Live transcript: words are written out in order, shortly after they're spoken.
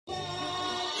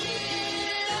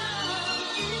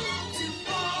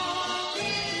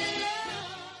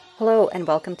Hello and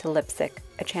welcome to Lipsick,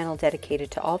 a channel dedicated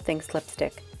to all things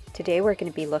lipstick. Today we're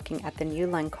going to be looking at the new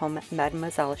Lancome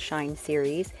Mademoiselle Shine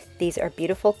series. These are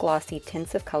beautiful glossy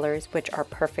tints of colors which are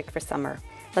perfect for summer.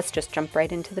 Let's just jump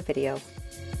right into the video.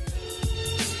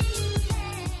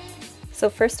 So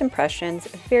first impressions,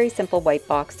 very simple white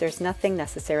box. There's nothing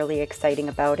necessarily exciting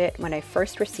about it. When I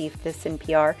first received this in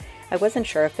PR, I wasn't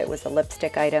sure if it was a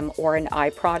lipstick item or an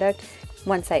eye product.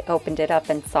 Once I opened it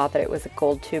up and saw that it was a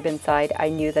gold tube inside, I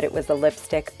knew that it was a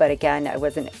lipstick, but again, I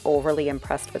wasn't overly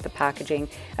impressed with the packaging.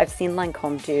 I've seen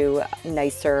Lancome do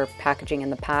nicer packaging in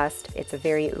the past. It's a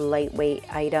very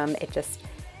lightweight item. It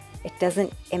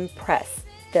doesn't impress.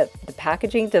 The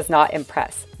packaging does not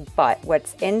impress, but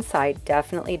what's inside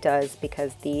definitely does,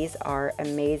 because these are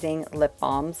amazing lip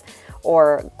balms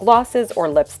or glosses or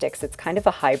lipsticks. It's kind of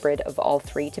a hybrid of all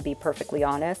three, to be perfectly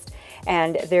honest,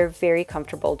 and they're very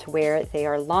comfortable to wear. They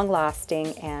are long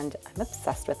lasting and I'm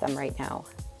obsessed with them right now.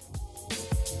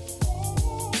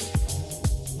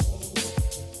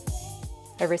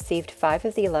 I received 5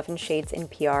 of the 11 shades in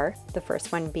PR, the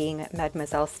first one being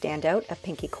Mademoiselle Stand Out, a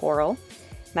pinky coral.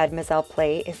 Mademoiselle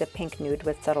Plays is a pink nude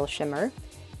with subtle shimmer.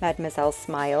 Mademoiselle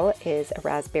Smile is a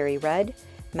raspberry red.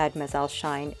 Mademoiselle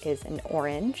Shine is an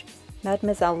orange.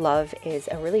 Mademoiselle Loves is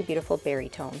a really beautiful berry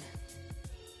tone.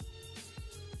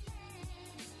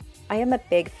 I am a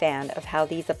big fan of how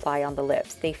these apply on the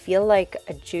lips. They feel like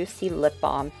a juicy lip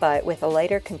balm, but with a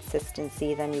lighter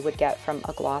consistency than you would get from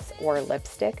a gloss or a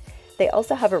lipstick. They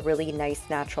also have a really nice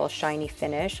natural shiny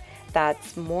finish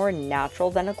that's more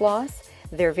natural than a gloss.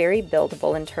 They're very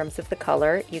buildable in terms of the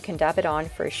color. You can dab it on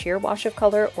for a sheer wash of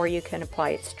color, or you can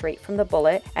apply it straight from the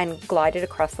bullet and glide it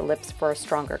across the lips for a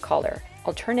stronger color.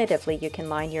 Alternatively, you can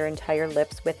line your entire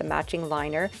lips with a matching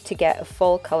liner to get a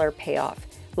full color payoff.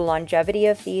 The longevity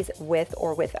of these with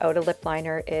or without a lip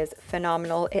liner is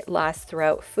phenomenal. It lasts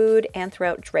throughout food and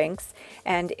throughout drinks.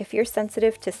 And if you're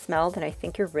sensitive to smell, then I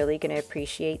think you're really going to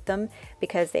appreciate them,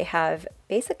 because they have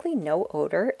basically no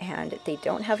odor and they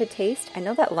don't have a taste. I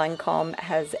know that Lancome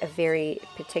has a very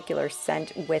particular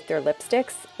scent with their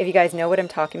lipsticks. If you guys know what I'm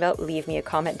talking about, leave me a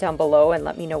comment down below and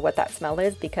let me know what that smell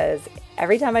is, because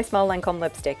every time I smell Lancome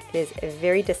lipstick, it is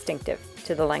very distinctive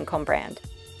to the Lancome brand.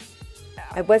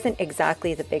 I wasn't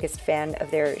exactly the biggest fan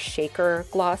of their shaker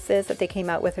glosses that they came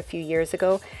out with a few years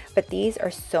ago, but these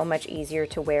are so much easier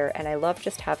to wear, and I love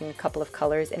just having a couple of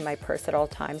colors in my purse at all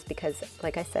times because,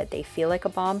 like I said, they feel like a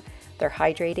balm, they're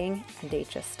hydrating, and they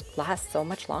just last so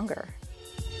much longer.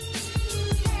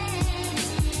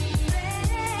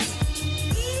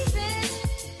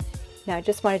 Now I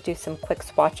just want to do some quick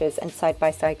swatches and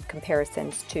side-by-side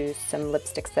comparisons to some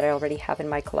lipsticks that I already have in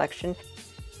my collection.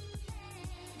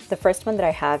 The first one that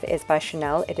I have is by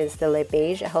Chanel. It is the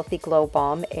Beiges Healthy Glow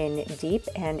Balm in Deep,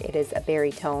 and it is a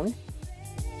berry tone.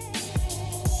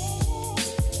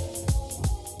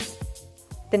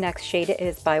 The next shade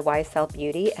is by YSL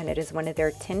Beauty, and it is one of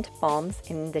their tint balms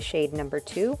in the shade number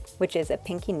 2, which is a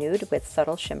pinky nude with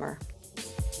subtle shimmer.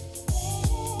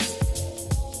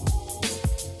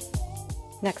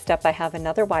 Next up, I have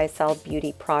another YSL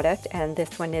Beauty product, and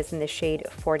this one is in the shade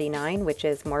 49, which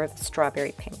is more of a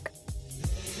strawberry pink.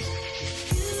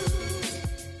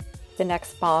 The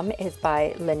next balm is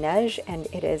by NEIGE, and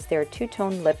it is their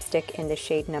two-tone lipstick in the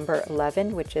shade number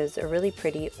 11, which is a really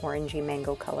pretty orangey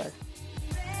mango color.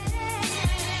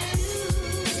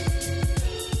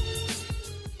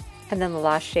 And then the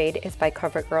last shade is by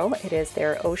COVERGIRL. It is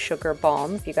their OhSugar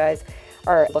balm. If you guys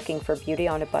are looking for beauty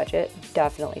on a budget,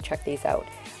 definitely check these out.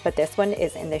 But this one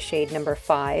is in the shade number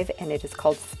 5, and it is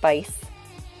called Spice.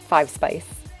 5 Spice.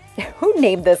 Who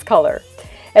named this color?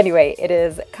 Anyway, it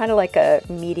is kind of like a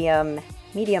medium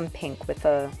pink with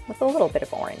a little bit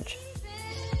of orange.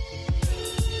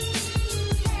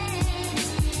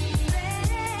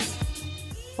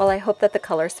 Well, I hope that the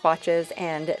color swatches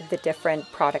and the different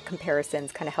product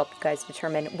comparisons kind of help you guys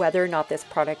determine whether or not this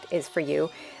product is for you.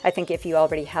 I think if you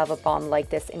already have a balm like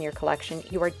this in your collection,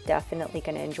 you are definitely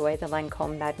going to enjoy the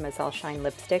Lancome Mademoiselle Shine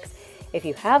lipsticks. If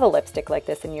you have a lipstick like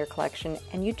this in your collection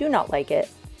and you do not like it,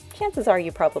 chances are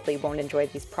you probably won't enjoy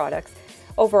these products.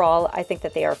 Overall, I think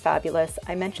that they are fabulous.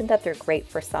 I mentioned that they're great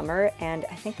for summer, and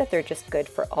I think that they're just good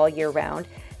for all year round.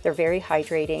 They're very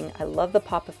hydrating. I love the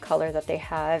pop of color that they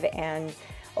have, and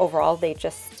overall they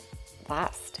just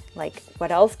last. Like,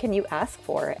 what else can you ask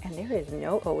for? And there is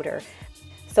no odor.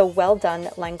 So well done,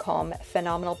 Lancome.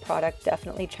 Phenomenal product.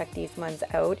 Definitely check these ones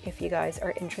out if you guys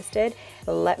are interested.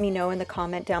 Let me know in the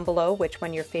comment down below which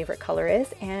one your favorite color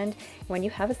is, and when you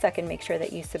have a second, make sure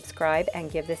that you subscribe and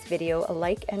give this video a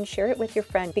like and share it with your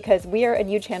friend, because we are a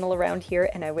new channel around here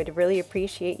and I would really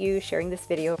appreciate you sharing this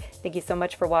video. Thank you so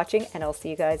much for watching, and I'll see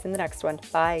you guys in the next one.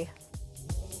 Bye.